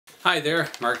Hi there,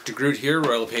 Mark DeGroot here,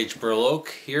 Royal LePage Burl Oak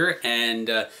here, and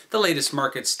the latest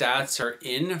market stats are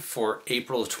in for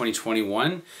April of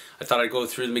 2021. I thought I'd go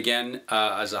through them again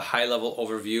as a high-level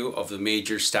overview of the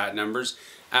major stat numbers.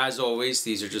 As always,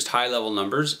 these are just high-level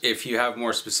numbers. If you have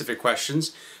more specific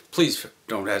questions, please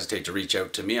don't hesitate to reach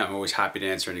out to me. I'm always happy to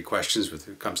answer any questions when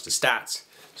it comes to stats.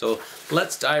 So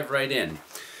let's dive right in.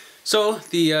 So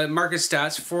the market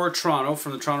stats for Toronto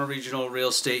from the Toronto Regional Real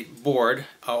Estate Board.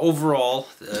 Overall,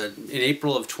 in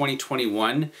April of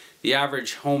 2021, the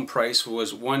average home price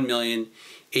was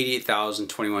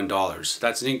 $1,088,021.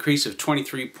 That's an increase of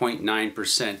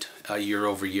 23.9% year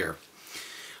over year.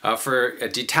 For a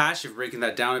detached, if we're breaking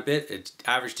that down a bit, an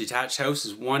average detached house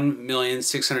is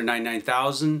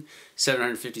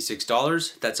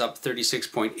 $1,699,756. That's up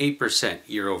 36.8%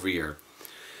 year over year.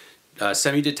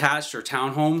 Semi-detached or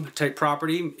townhome type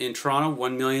property in Toronto,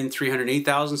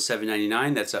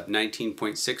 $1,308,799. That's up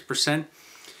 19.6%.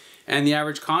 And the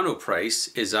average condo price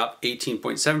is up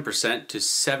 18.7% to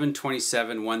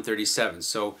 $727,137.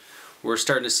 So we're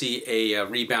starting to see a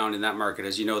rebound in that market.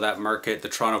 As you know, that market, the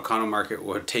Toronto condo market,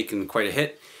 had taken quite a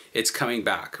hit. It's coming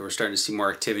back. We're starting to see more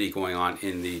activity going on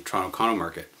in the Toronto condo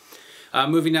market.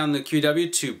 Moving down the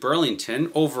QW to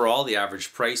Burlington, overall the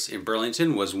average price in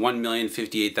Burlington was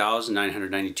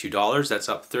 $1,058,992. That's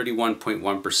up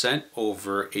 31.1%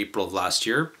 over April of last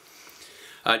year.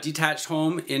 Detached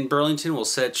home in Burlington will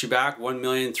set you back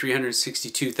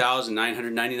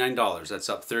 $1,362,999. That's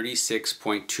up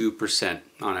 36.2%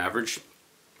 on average.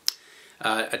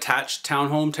 Attached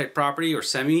townhome type property or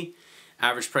semi,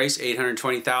 average price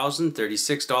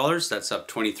 $820,036. That's up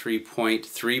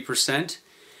 23.3%.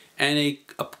 And a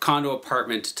condo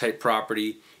apartment type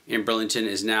property in Burlington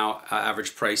is now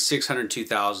average price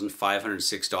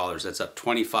 $602,506. That's up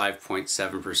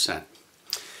 25.7%.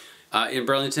 In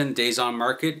Burlington, days on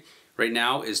market right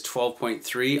now is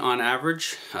 12.3 on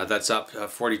average. That's up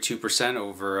 42%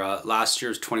 over last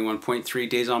year's 21.3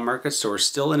 days on market. So we're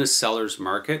still in a seller's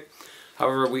market.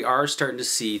 However, we are starting to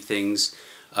see things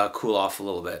cool off a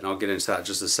little bit, and I'll get into that in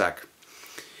just a sec.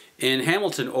 In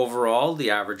Hamilton, overall,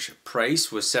 the average price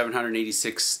was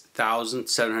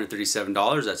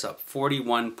 $786,737. That's up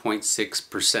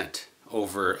 41.6%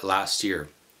 over last year.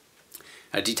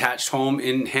 A detached home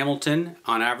in Hamilton,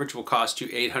 on average, will cost you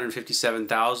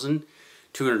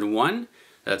 $857,201.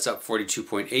 That's up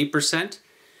 42.8%.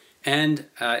 And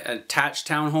attached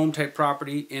townhome type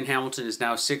property in Hamilton is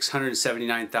now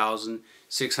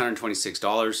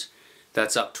 $679,626.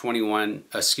 That's up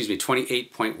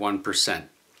 28.1%.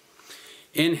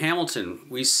 In Hamilton,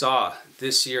 we saw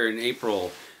this year in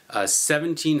April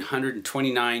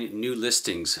 1,729 new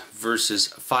listings versus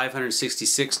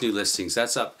 566 new listings.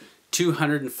 That's up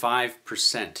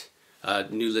 205%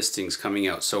 new listings coming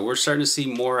out. So we're starting to see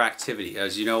more activity.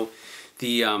 As you know,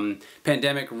 the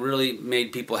pandemic really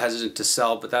made people hesitant to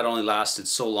sell, but that only lasted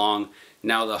so long.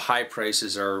 Now the high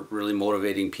prices are really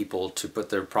motivating people to put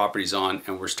their properties on,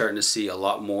 and we're starting to see a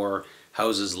lot more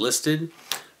houses listed.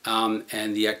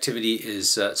 And the activity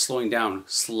is slowing down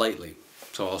slightly.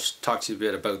 So I'll talk to you a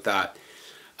bit about that.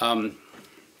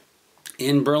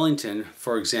 In Burlington,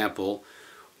 for example,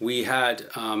 we had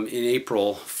in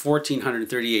April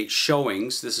 1,438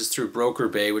 showings. This is through Broker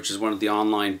Bay, which is one of the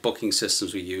online booking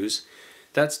systems we use.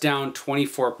 That's down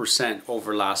 24%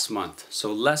 over last month.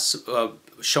 So less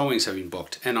showings have been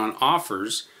booked. And on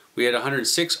offers, we had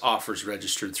 106 offers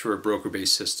registered through our Broker Bay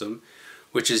system,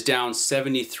 which is down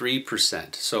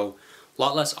 73%. So a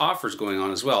lot less offers going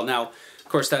on as well. Now, of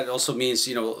course, that also means,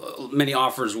 you know, many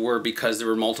offers were because there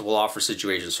were multiple offer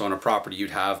situations. So on a property, you'd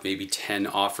have maybe 10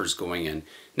 offers going in.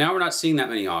 Now we're not seeing that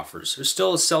many offers. There's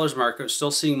still a seller's market. We're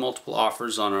still seeing multiple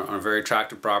offers on very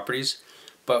attractive properties,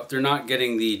 but they're not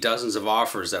getting the dozens of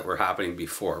offers that were happening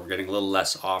before. We're getting a little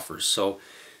less offers. So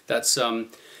that's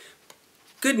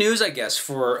good news, I guess,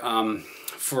 for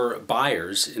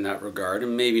buyers in that regard,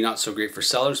 and maybe not so great for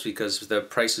sellers because the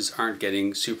prices aren't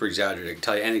getting super exaggerated. I can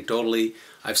tell you anecdotally,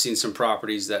 I've seen some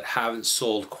properties that haven't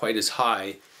sold quite as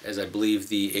high as I believe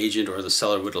the agent or the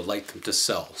seller would have liked them to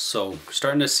sell. So we're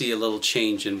starting to see a little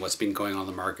change in what's been going on in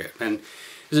the market, and it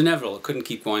was inevitable. It couldn't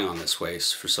keep going on this way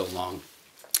for so long.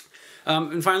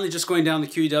 And finally, just going down the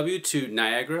QEW to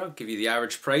Niagara, I'll give you the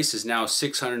average price is now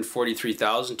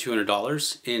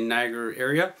 $643,200 in Niagara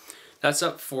area. That's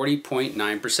up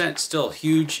 40.9%. Still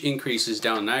huge increases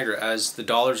down in Niagara. As the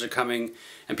dollars are coming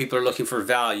and people are looking for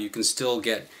value, you can still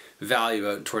get value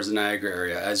out towards the Niagara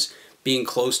area, as being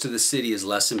close to the city is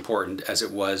less important as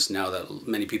it was now that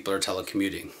many people are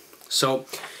telecommuting. So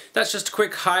That's just a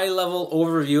quick high-level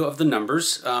overview of the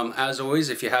numbers. As always,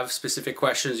 if you have specific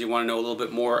questions, you want to know a little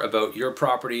bit more about your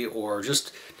property or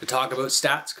just to talk about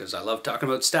stats, because I love talking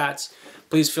about stats,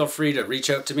 please feel free to reach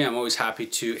out to me. I'm always happy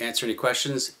to answer any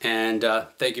questions. And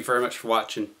thank you very much for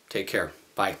watching. Take care.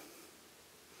 Bye.